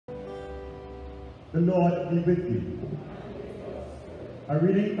The Lord be with you. A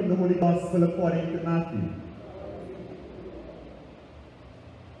reading from the Holy Gospel according to Matthew.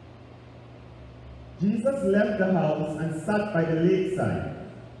 Jesus left the house and sat by the lakeside.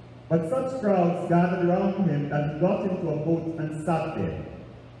 But such crowds gathered around him that he got into a boat and sat there.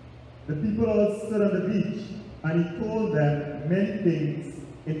 The people all stood on the beach, and he told them many things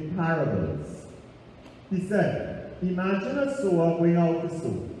in parables. He said, "Imagine a sower going out to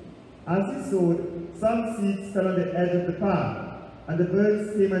sow. As he sowed, some seeds fell on the edge of the path, and the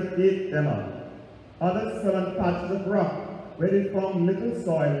birds came and ate them up. Others fell on patches of rock, where they found little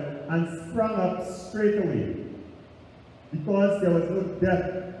soil and sprang up straight away, because there was no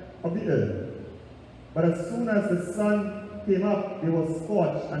depth of the earth. But as soon as the sun came up, they were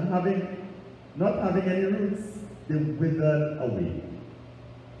scorched, and not having any roots, they withered away.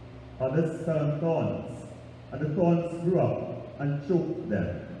 Others fell on thorns, and the thorns grew up and choked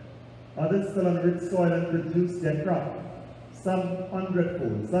them. Others fell on rich soil and produced their crop, some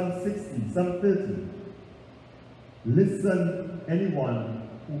 100-fold, some 60, some 30. Listen, anyone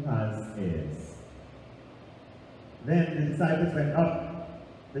who has ears." Then the disciples went up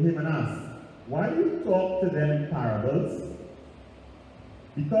to him and asked, "Why do you talk to them in parables?"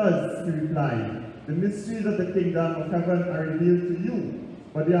 "Because," he replied, "the mysteries of the kingdom of heaven are revealed to you,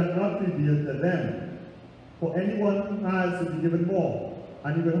 but they are not revealed to them. For anyone who has will be given more,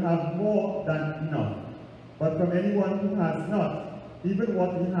 and he will have more than enough. But from anyone who has not, even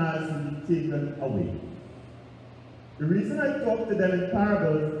what he has will be taken away." The reason I talk to them in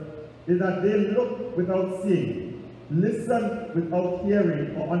parables is that they look without seeing, listen without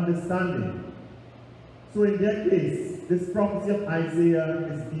hearing or understanding. So in their case, this prophecy of Isaiah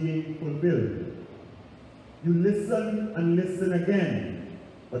is being fulfilled. You listen and listen again,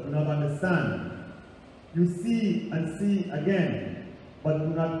 but do not understand. You see and see again, but do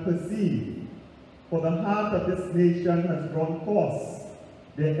not perceive. For the heart of this nation has grown coarse,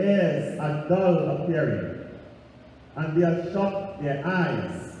 their ears are dull of hearing, and they have shut their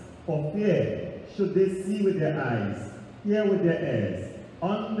eyes, for fear, should they see with their eyes, hear with their ears,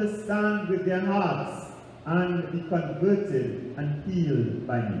 understand with their hearts, and be converted and healed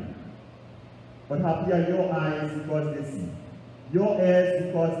by me. But happy are your eyes because they see, your ears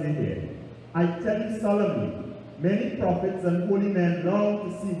because they hear. I tell you solemnly, many prophets and holy men long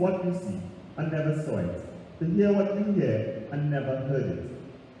to see what you see, and never saw it, to hear what you hear, and never heard it.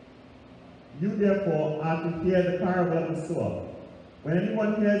 You therefore are to hear the parable of the sower. When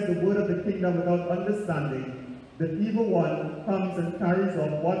anyone hears the word of the kingdom without understanding, the evil one comes and carries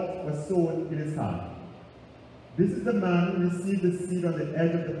off what was sown in his heart. This is the man who received the seed on the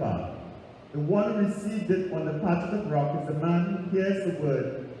edge of the path. The one who received it on the patch of rock is the man who hears the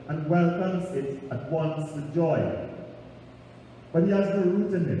word and welcomes it at once with joy. But he has no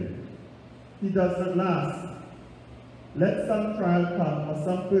root in him. He does not last. Let some trial come or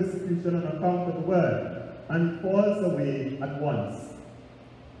some persecution on account of the word, and he falls away at once.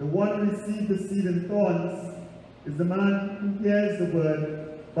 The one who received the seed in thorns is the man who hears the word,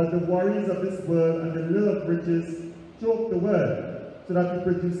 but the worries of this world and the lure of riches choke the word, so that it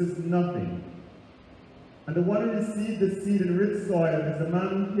produces nothing. And the one who received the seed in rich soil is the man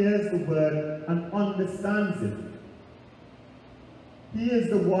who hears the word and understands it. He is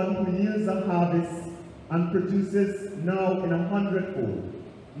the one who yields a harvest and produces now in 100-fold,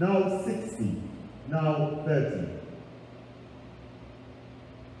 now 60, now 30.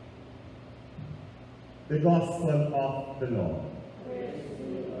 The Gospel of the Lord.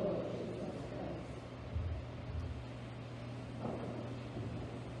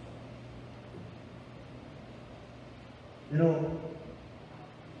 You know,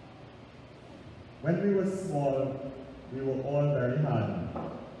 when we were small, we were all very hardened.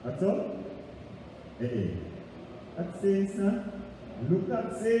 That's all? That saints, huh? Look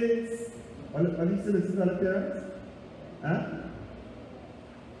at saints. Are you still listening to the parents? Huh?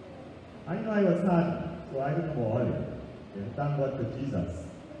 I know I was hardened, so I don't know all it. Thank God for Jesus.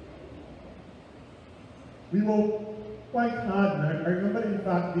 We were quite hardened. I remember, in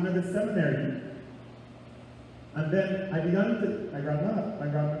fact, being at the seminary, and then I began to, my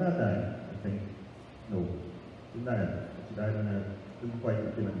grandmother died, I think. No, she died. She died when I didn't quite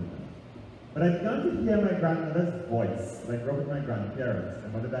became an infant. But I began to hear my grandmother's voice, like up with my grandparents. My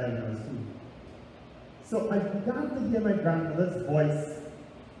mother died when I was 2. So I began to hear my grandmother's voice,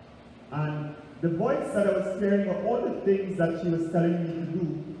 and the voice that I was hearing were all the things that she was telling me to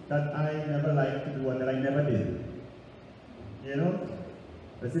do that I never liked to do and that I never did. You know?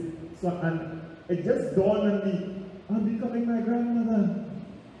 That's it. So, and it just dawned on me, I'm becoming my grandmother.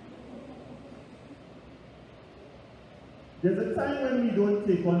 There's a time when we don't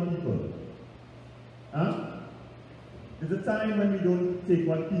take on people. Huh? There's a time when we don't take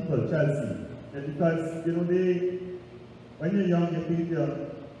on people, Chelsea. Because, you know, when you're young, you think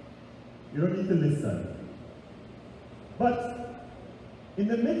you don't need to listen. But in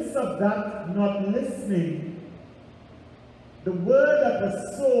the midst of that not listening, the word that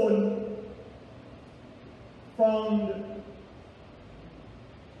was sown found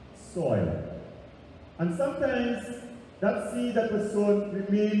soil. And sometimes that seed that was sown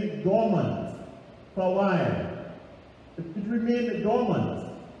remained dormant for a while. It remained dormant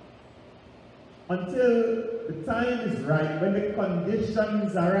until the time is right, when the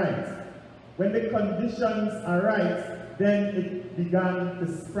conditions are right. When the conditions are right, then it began to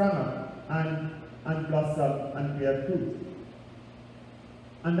spring up and blossom and bear fruit.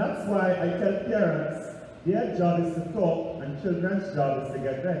 And that's why I tell parents, their job is to talk and children's job is to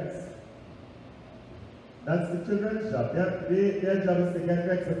get vexed. That's the children's job. Their job is to get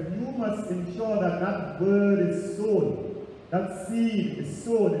vexed. But you must ensure that that word is sown. That seed is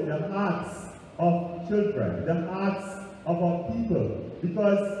sown in the hearts of children, in the hearts of our people.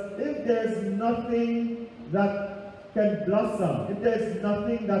 Because if there's nothing that can blossom, if there's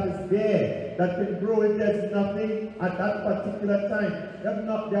nothing that is there, that can grow, if there's nothing at that particular time,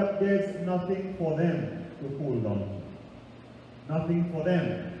 there's nothing for them to hold on to. Nothing for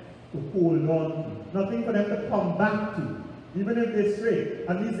them to hold on to. Nothing for them to come back to. Even if they stray,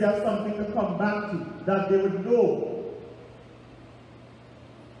 at least they have something to come back to, that they would know.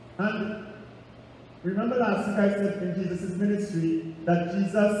 And remember last week I said in Jesus' ministry that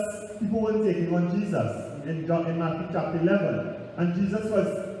people weren't taking on Jesus in Matthew chapter 11. And Jesus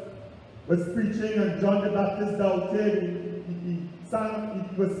was preaching and John the Baptist doubted. He sang,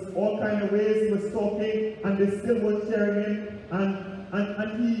 it was all kind of ways he was talking and they still weren't hearing him.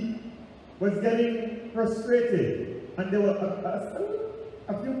 And he was getting frustrated. And there were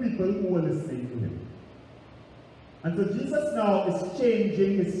a few people who were listening to him. And so Jesus now is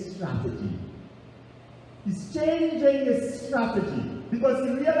changing his strategy. He's changing his strategy because he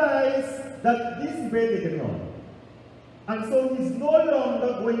realized that these people they can run. And so he's no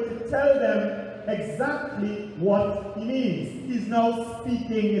longer going to tell them exactly what he means. He's now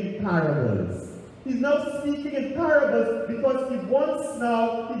speaking in parables. He's now speaking in parables because he wants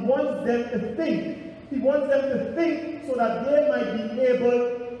them to think. He wants them to think so that they might be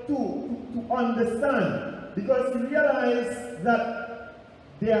able to understand. Because he realized that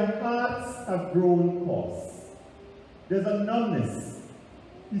their hearts have grown coarse. There's a numbness.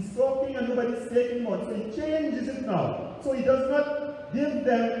 He's talking and nobody's taking him on. So he changes it now. So he does not give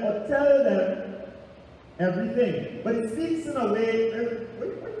them or tell them everything. But he speaks in a way, what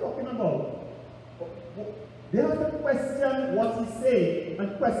are you talking about? They have to question what he's saying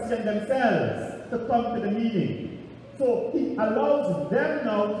and question themselves to come to the meaning. So he allows them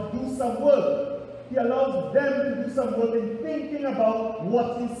now to do some work. He allows them to do some work in thinking about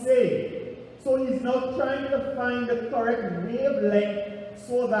what he's saying. So he's now trying to find the correct wavelength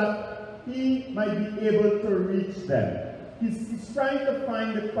so that he might be able to reach them. He's trying to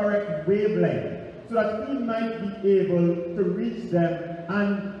find the correct wavelength so that he might be able to reach them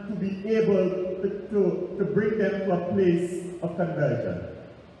and to be able to bring them to a place of conversion.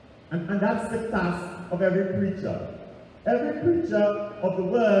 And that's the task of every preacher. Every preacher of the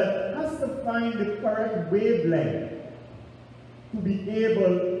word has to find the correct wavelength to be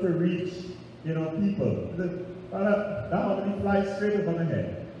able to reach, people. That already flies straight over my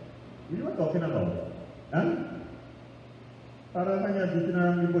head. What are you talking about? Huh? When you're beating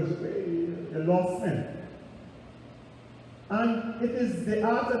around the bush, you're lost man. And it is the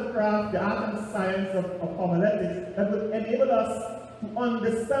art and craft, the art and science of homiletics that will enable us to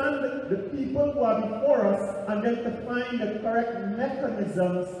understand the people who are before us and then to find the correct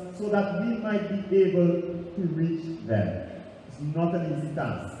mechanisms so that we might be able to reach them. It's not an easy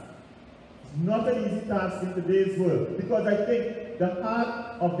task. It's not an easy task in today's world because I think the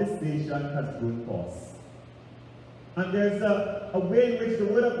heart of this nation has grown coarse. And there's a way in which the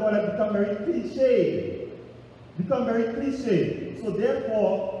word of God has become very cliched. So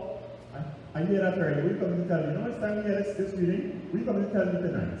therefore, I hear that earlier. Will you come to tell me? It's time we hear this reading. Will you come to tell me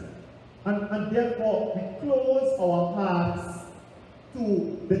tonight? And therefore, we close our hearts to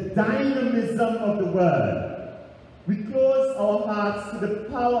the dynamism of the word. We close our hearts to the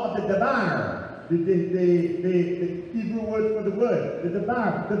power of the dabar, the Hebrew word for the word, the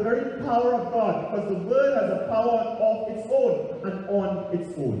dabar, the very power of God, because the word has a power of its own and on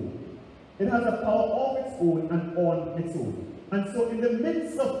its own. It has a power of its own and on its own. And so in the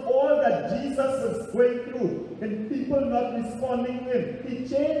midst of all that Jesus was going through, and people not responding to him, he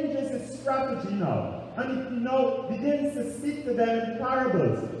changes his strategy now. And he now begins to speak to them in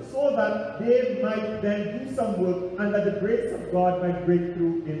parables, so that they might then do some work and that the grace of God might break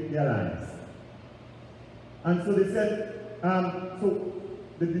through in their lives. And so they said, so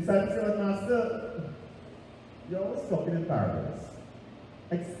the disciples said, Master, you're always talking in parables.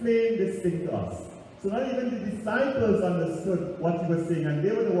 Explain this thing to us. So not even the disciples understood what he was saying, and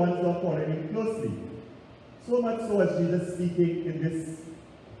they were the ones who were following him closely. So much so as Jesus speaking in this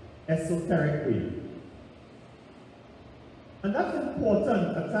esoteric way. And that's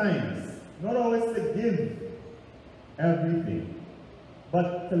important at times, not always to give everything,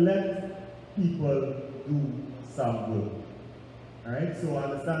 but to let people do some work. Alright, so I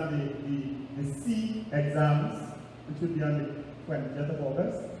understand the C exams, which will be on the 20th of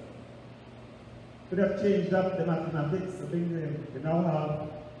August. Could have changed up the mathematics. I think they now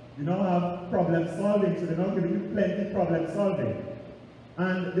have problem solving, so they're now giving you plenty of problem solving.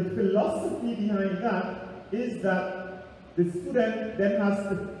 And the philosophy behind that is that the student then has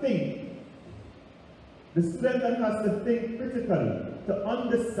to think. The student then has to think critically, to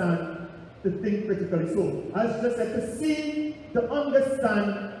understand, to think critically. So, as just said, to see, to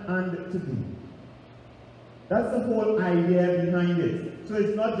understand, and to do. That's the whole idea behind it. So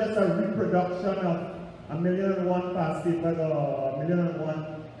it's not just a reproduction of 1,000,001 past papers or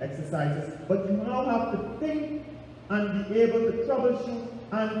 1,000,001 exercises, but you now have to think and be able to troubleshoot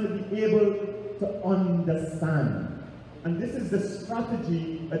and to be able to understand. And this is the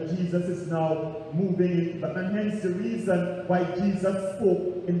strategy that Jesus is now moving in, and hence the reason why Jesus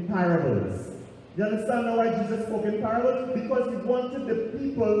spoke in parables. You understand now why Jesus spoke in parables? Because he wanted the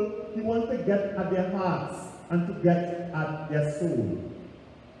people, he wanted to get at their hearts and to get at their soul.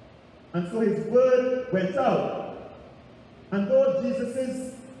 And so his word went out. And though Jesus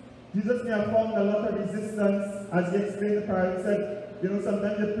may have found a lot of resistance, as he explained the parable, he said, you know,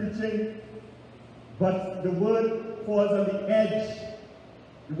 sometimes you're preaching, but the word falls on the edge.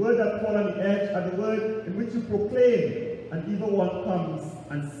 The word that falls on the edge are the word in which you proclaim, and evil one comes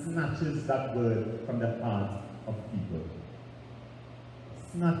and snatches that word from the heart of people.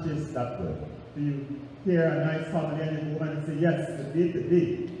 Snatches that word. So you hear a nice homily and you go and say, yes,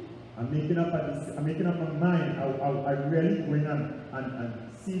 today, I'm making up my mind. I really go in and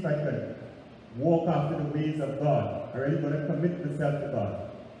see if I can walk after the ways of God. I really going to commit myself to God.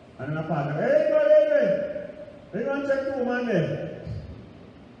 And then a partner, hey, God, hey, going to check the woman there.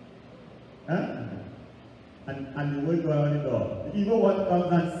 Huh? And the word go on the door. The evil one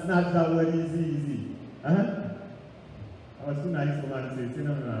comes and snatch that word easy. Huh? I was too nice woman to say,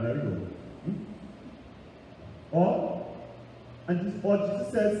 no, let me go. Or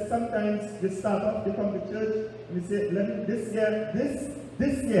Jesus says, sometimes they start off, they come to church, and they say,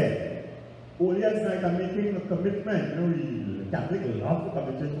 this year, Holy as Night, I'm making a commitment. You know, the Catholic love to come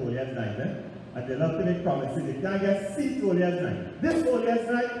to church Holy as Night, and they love to make promises. They can't get seats Holy as Night. This Holy as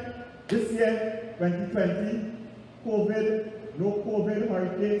Night, this year, 2020, COVID, no COVID,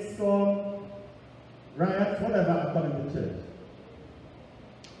 hurricane, storm, riots, whatever, are coming to church.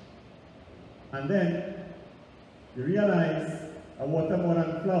 And then, you realize a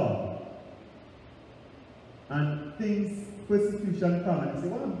watermelon flower, and persecution come, and you say,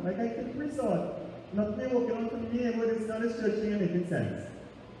 well, like I can preach on, nothing working on for me, but it's not this church thing and making sense.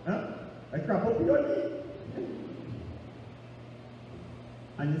 Huh? I crap up your knee.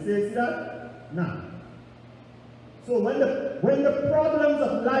 And you say, see that? Nah. So when the problems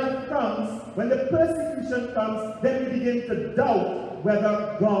of life comes, when the persecution comes, then we begin to doubt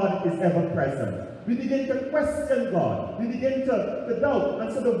whether God is ever present. We begin to question God. We begin to doubt.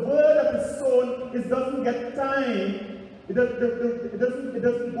 And so the word that is sown doesn't get time. It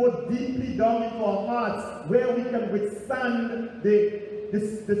doesn't go deeply down into our hearts where we can withstand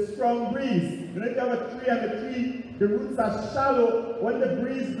the strong breeze. You know, if you have a tree and the roots are shallow, when the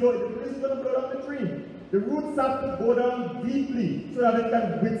breeze blows, the breeze is going to blow down the tree. The roots have to go down deeply so that it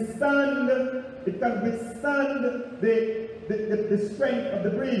can withstand the strength of the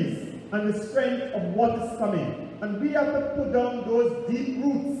breeze and the strength of what is coming. And we have to put down those deep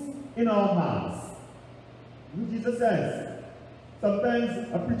roots in our hearts. Jesus says,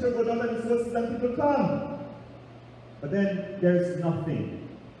 sometimes a preacher goes down and he says, and people come. But then there's nothing.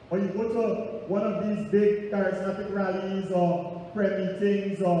 Or you go to one of these big charismatic rallies or prayer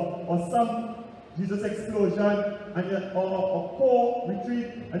meetings or some Jesus explosion and or core retreat,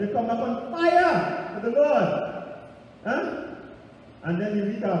 and you come back on fire for the Lord. Huh? And then the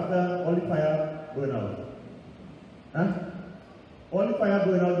week after, all the fire burn out. Huh? All the fire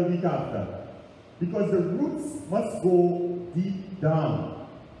burn out the week after. Because the roots must go deep down.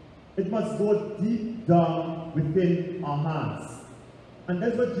 It must go deep down within our hearts. And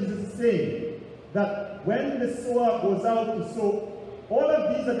that's what Jesus is saying. that when the sower goes out to sow, all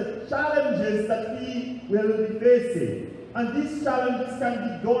of these are the challenges that he will be facing. And these challenges can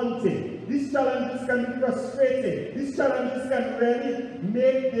be daunting. These challenges can be frustrating. These challenges can really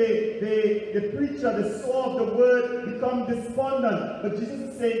make the preacher, the sower of the word, become despondent. But Jesus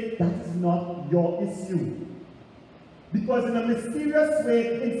is saying, that is not your issue. Because in a mysterious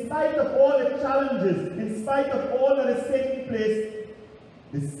way, in spite of all the challenges, in spite of all that is taking place,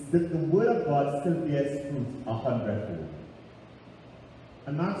 the word of God still bears fruit 100-fold.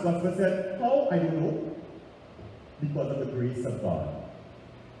 And Mark's gospel said, how? I don't know. Because of the grace of God.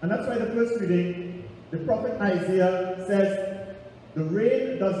 And that's why the first reading, the prophet Isaiah says, the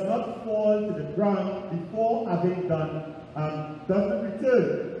rain does not fall to the ground before having done, does not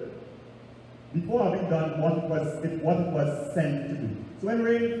return, before having done what it was sent to do. So when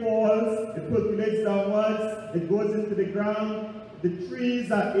rain falls, it percolates downwards, it goes into the ground, the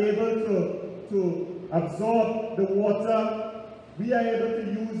trees are able to absorb the water, we are able to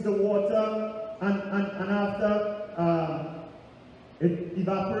use the water, and after it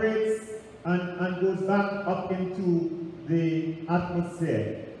evaporates and goes back up into the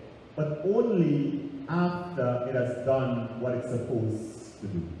atmosphere, but only after it has done what it's supposed to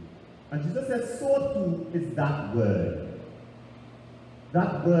do. And Jesus says, so too is that word.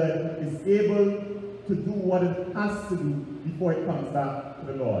 That word is able to do what it has to do before it comes back to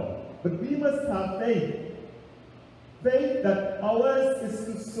the Lord. But we must have faith. Faith that ours is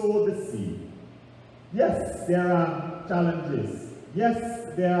to sow the seed. Yes, there are challenges.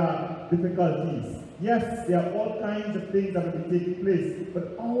 Yes, there are difficulties. Yes, there are all kinds of things that will be taking place.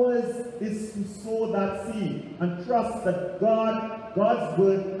 But ours is to sow that seed and trust that God's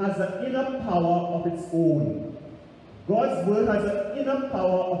word has an inner power of its own. God's word has an inner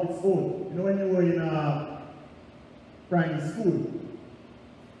power of its own. You know, when you were in primary school,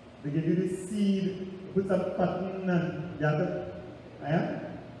 they give you this seed, put some cotton, and you have to,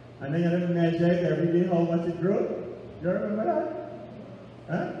 and then you have to measure it every day how much it grows. You remember that?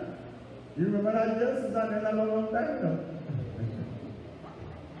 Huh? You remember that? Yes, it's not in a long time now.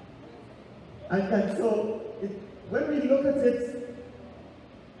 and so, when we look at it,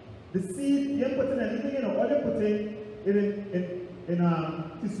 the seed, you ain't putting anything in, all you're putting in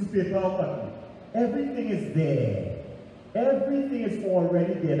tissue paper or cotton. Everything is there. Everything is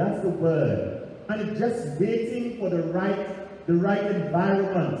already there. That's the word. And it's just waiting for the right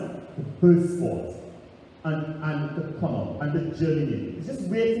environment to burst forth and to come up and to germinate. It's just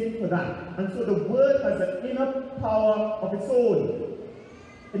waiting for that. And so the word has an inner power of its own.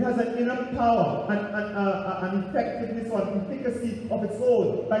 It has an inner power and an effectiveness or efficacy of its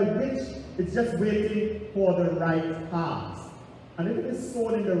own, by which it's just waiting for the right heart. And if it is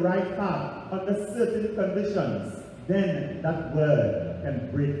sown in the right heart under certain conditions, then that word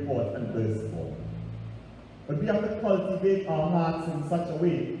can break forth and burst forth. But we have to cultivate our hearts in such a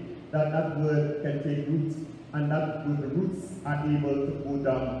way that that word can take root, and that the roots are able to go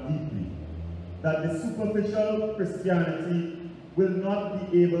down deeply. That the superficial Christianity will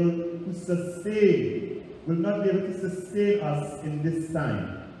not be able to sustain, us in this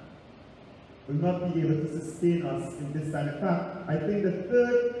time. Will not be able to sustain us in this time. In fact, I think the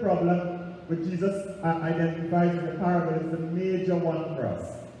third problem which Jesus identifies in the parable is the major one for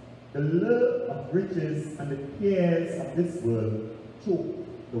us. The love of riches and the cares of this world choke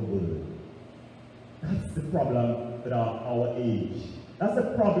the word. That's the problem with our age. That's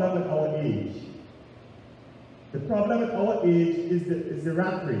the problem with our age. The problem with our age is the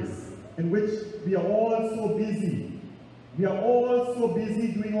rat race, in which we are all so busy. We are all so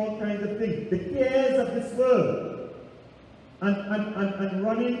busy doing all kinds of things. The cares of this world. And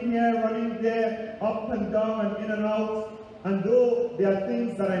running here, running there, up and down and in and out. And though there are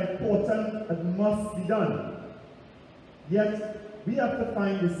things that are important that must be done, yet we have to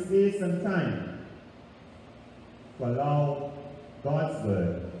find the space and time to allow God's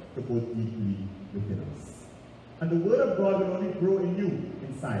word to go deeply within us. And the word of God will only grow in you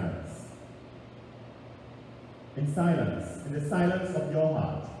in silence. In silence, in the silence of your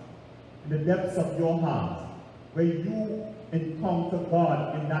heart, in the depths of your heart, where you encounter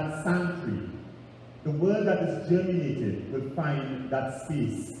God in that sanctuary. The word that is germinated will find that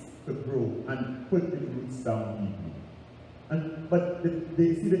space to grow and put its roots down deeply. But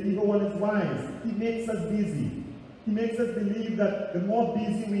the evil one is wise. He makes us busy. He makes us believe that the more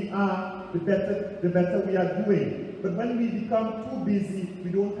busy we are, the better we are doing. But when we become too busy, we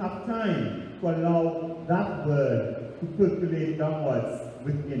don't have time to allow that word to percolate downwards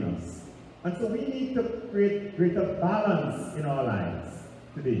within us. And so we need to create greater balance in our lives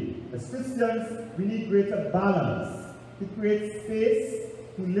today. As Christians, we need greater balance to create space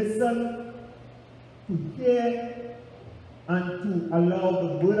to listen to hear and to allow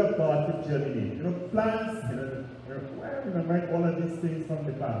the word of God to germinate. You know, plants, where I remember all of these things from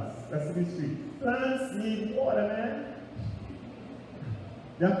the past. Recipe Street. Plants need water, man.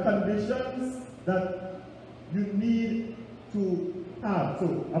 There are conditions that you need to have.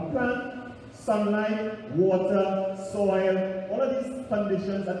 So a plant, sunlight, water, soil, all of these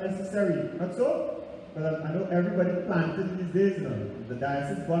conditions are necessary. Not so? But I know everybody planted these days, you know. The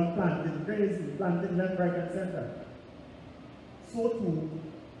diocese gone planted crazy, planted left, right, and center. So too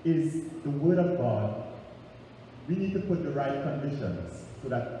is the word of God. We need to put the right conditions so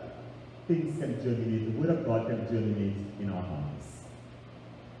that things can germinate. The word of God can germinate in our hearts.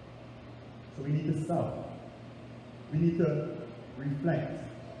 So we need to stop. We need to reflect.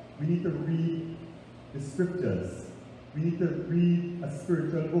 We need to read the scriptures. We need to read a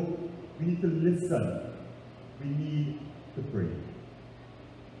spiritual book. We need to listen. We need to pray.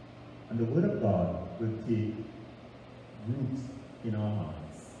 And the word of God will take root in our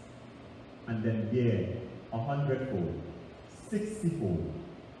hearts. And then bear 100-fold, 60-fold,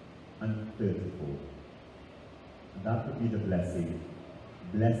 and 30-fold. And that would be the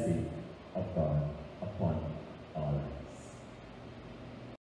blessing of God upon our life.